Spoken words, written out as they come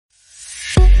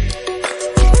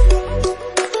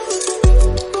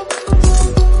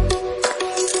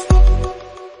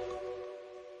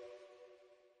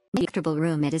comfortable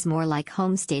room. It is more like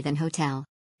homestay than hotel.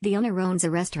 The owner owns a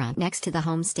restaurant next to the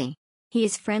homestay. He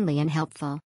is friendly and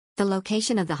helpful. The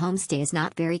location of the homestay is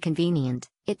not very convenient.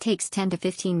 It takes 10 to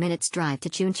 15 minutes drive to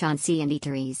Chuncheon-si and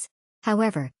eateries.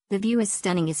 However, the view is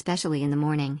stunning, especially in the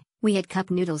morning. We had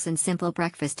cup noodles and simple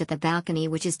breakfast at the balcony,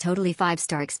 which is totally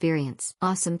 5-star experience.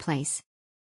 Awesome place.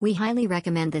 We highly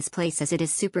recommend this place as it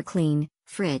is super clean,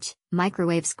 fridge,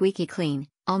 microwave squeaky clean,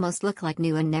 almost look like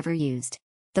new and never used.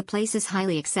 The place is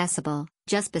highly accessible,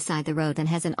 just beside the road, and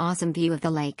has an awesome view of the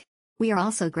lake. We are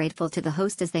also grateful to the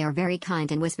host as they are very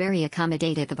kind and was very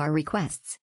accommodative of our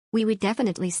requests. We would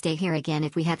definitely stay here again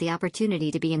if we had the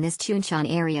opportunity to be in this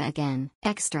Chuncheon area again.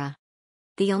 Extra.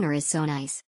 The owner is so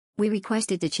nice. We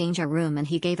requested to change our room and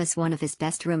he gave us one of his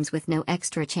best rooms with no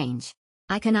extra change.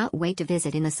 I cannot wait to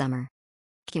visit in the summer.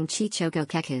 Kimchi chogo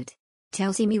kekut.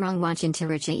 Telsi mirong wanchin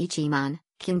teruja ichiman,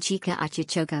 kimchi ka achu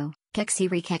chogo,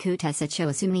 keksiri kekuta sa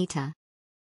choasunita.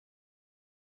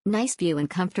 Nice view and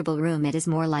comfortable room. It is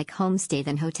more like homestay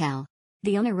than hotel.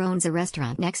 The owner owns a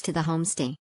restaurant next to the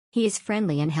homestay. He is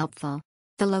friendly and helpful.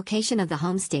 The location of the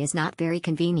homestay is not very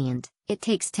convenient. It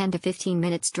takes 10 to 15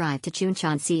 minutes drive to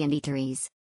Chuncheon-si and eateries.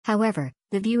 However,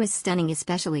 the view is stunning,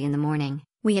 especially in the morning.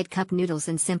 We had cup noodles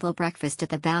and simple breakfast at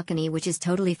the balcony, which is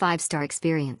totally 5-star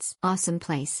experience. Awesome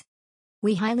place.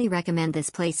 We highly recommend this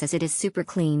place as it is super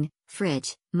clean,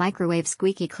 fridge, microwave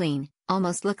squeaky clean,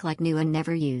 almost look like new and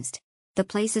never used. The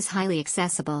place is highly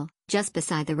accessible, just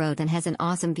beside the road, and has an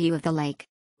awesome view of the lake.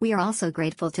 We are also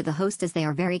grateful to the host as they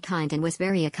are very kind and was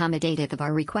very accommodative of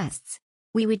our requests.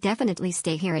 We would definitely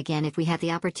stay here again if we had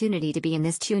the opportunity to be in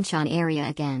this Chuncheon area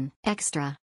again.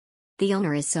 Extra. The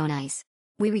owner is so nice.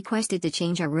 We requested to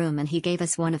change our room and he gave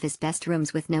us one of his best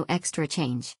rooms with no extra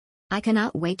change. I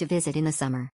cannot wait to visit in the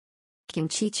summer.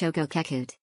 Kimchi chogo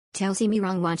kekut. Telsi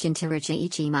mirong wanchin teruja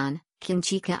ichiman,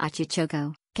 kimchi ka achu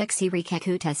chogo, keksiri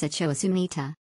kekuta sa choasunita.